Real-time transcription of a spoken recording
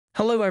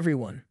Hello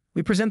everyone.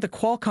 We present the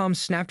Qualcomm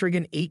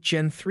Snapdragon 8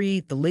 Gen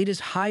 3, the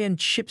latest high-end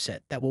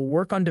chipset that will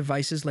work on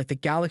devices like the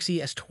Galaxy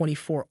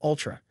S24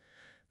 Ultra.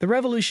 The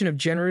revolution of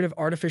generative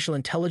artificial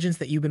intelligence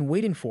that you've been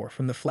waiting for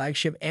from the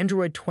flagship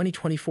Android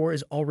 2024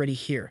 is already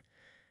here.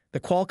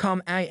 The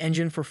Qualcomm AI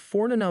engine for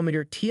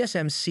 4nm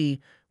TSMC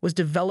was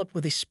developed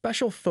with a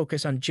special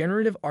focus on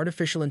generative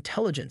artificial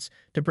intelligence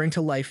to bring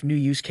to life new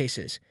use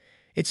cases.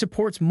 It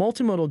supports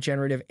multimodal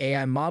generative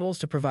AI models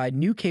to provide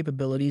new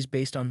capabilities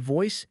based on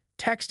voice,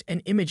 text,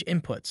 and image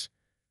inputs.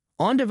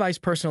 On-device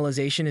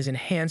personalization is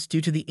enhanced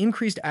due to the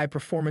increased eye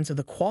performance of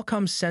the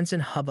Qualcomm Sense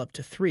and Hub up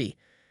to 3.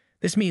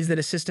 This means that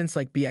assistants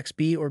like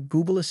Bixby or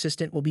Google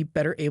Assistant will be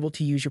better able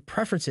to use your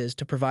preferences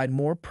to provide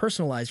more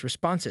personalized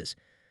responses.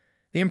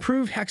 The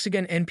improved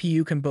Hexagon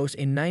NPU can boast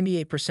a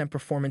 98%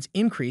 performance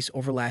increase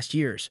over last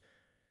year's.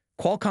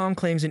 Qualcomm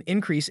claims an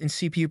increase in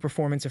CPU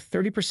performance of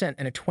 30%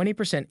 and a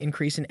 20%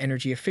 increase in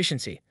energy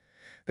efficiency.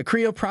 The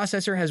Creo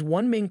processor has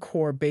one main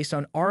core based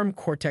on ARM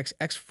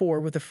Cortex-X4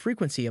 with a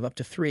frequency of up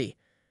to 3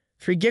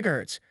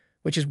 GHz,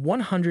 which is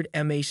 100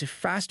 ms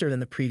faster than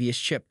the previous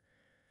chip.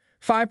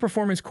 5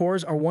 performance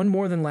cores are one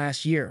more than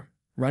last year,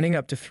 running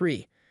up to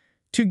 2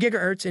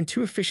 GHz, and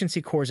 2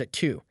 efficiency cores at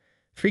 3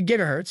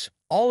 GHz,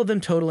 all of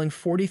them totaling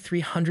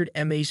 4,300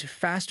 ms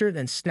faster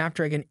than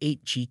Snapdragon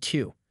 8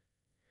 G2.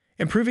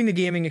 Improving the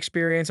gaming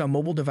experience on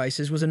mobile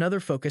devices was another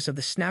focus of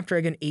the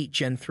Snapdragon 8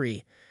 Gen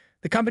 3.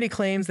 The company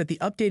claims that the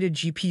updated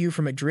GPU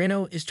from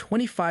Exynos is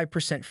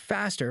 25%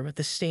 faster with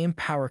the same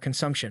power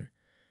consumption.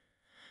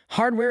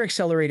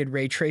 Hardware-accelerated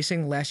ray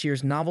tracing, last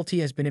year's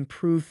novelty, has been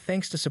improved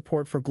thanks to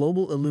support for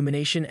global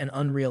illumination and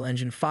Unreal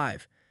Engine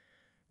 5.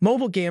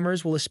 Mobile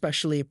gamers will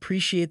especially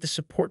appreciate the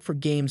support for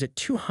games at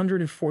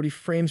 240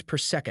 frames per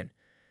second.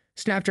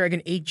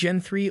 Snapdragon 8 Gen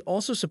 3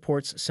 also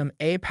supports some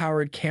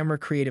AI-powered camera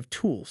creative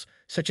tools,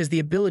 such as the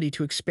ability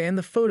to expand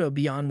the photo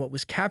beyond what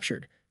was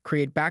captured,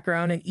 create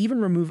background, and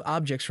even remove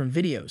objects from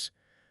videos.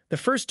 The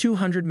first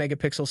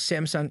 200-megapixel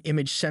Samsung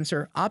image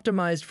sensor,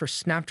 optimized for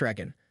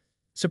Snapdragon,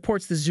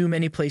 supports the Zoom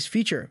Anyplace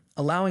feature,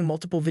 allowing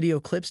multiple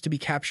video clips to be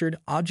captured,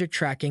 object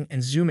tracking,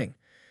 and zooming.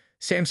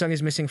 Samsung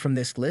is missing from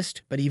this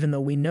list, but even though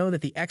we know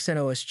that the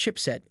Exynos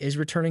chipset is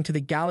returning to the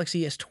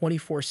Galaxy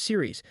S24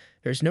 series,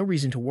 there's no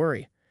reason to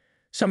worry.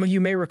 Some of you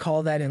may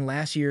recall that in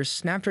last year's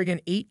Snapdragon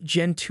 8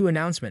 Gen 2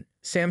 announcement,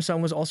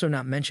 Samsung was also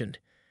not mentioned.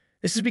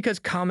 This is because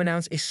Qualcomm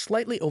announced a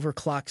slightly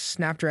overclocked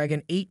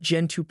Snapdragon 8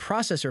 Gen 2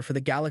 processor for the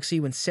Galaxy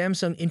when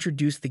Samsung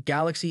introduced the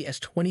Galaxy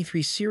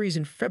S23 series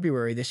in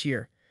February this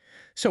year.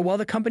 So while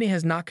the company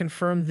has not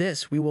confirmed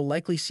this, we will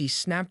likely see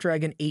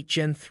Snapdragon 8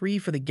 Gen 3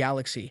 for the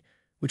Galaxy,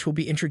 which will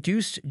be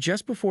introduced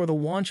just before the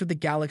launch of the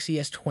Galaxy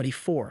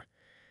S24.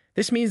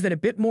 This means that a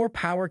bit more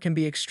power can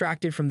be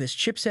extracted from this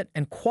chipset,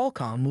 and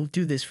Qualcomm will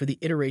do this for the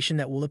iteration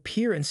that will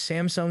appear in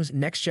Samsung's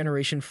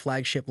next-generation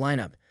flagship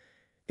lineup.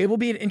 It will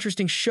be an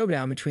interesting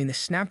showdown between the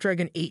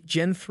Snapdragon 8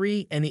 Gen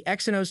 3 and the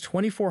Exynos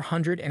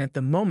 2400, and at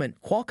the moment,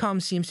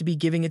 Qualcomm seems to be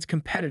giving its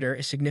competitor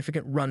a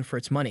significant run for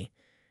its money.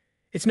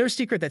 It's no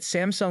secret that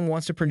Samsung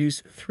wants to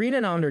produce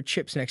 3nm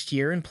chips next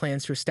year and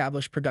plans to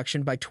establish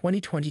production by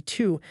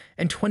 2022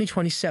 and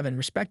 2027,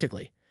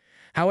 respectively.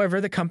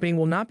 However, the company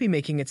will not be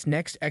making its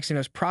next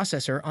Exynos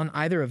processor on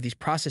either of these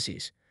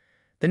processes.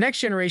 The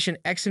next-generation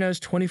Exynos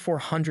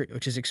 2400,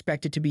 which is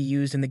expected to be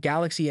used in the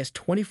Galaxy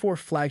S24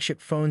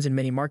 flagship phones in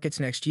many markets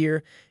next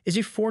year, is a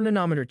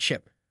 4nm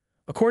chip.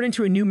 According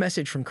to a new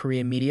message from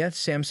Korean media,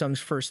 Samsung's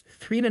first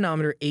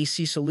 3nm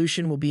AC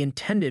solution will be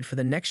intended for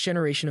the next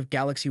generation of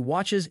Galaxy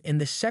watches in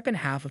the second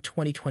half of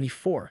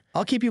 2024.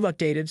 I'll keep you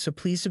updated, so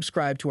please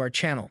subscribe to our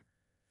channel.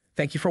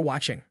 Thank you for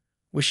watching.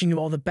 Wishing you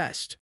all the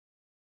best.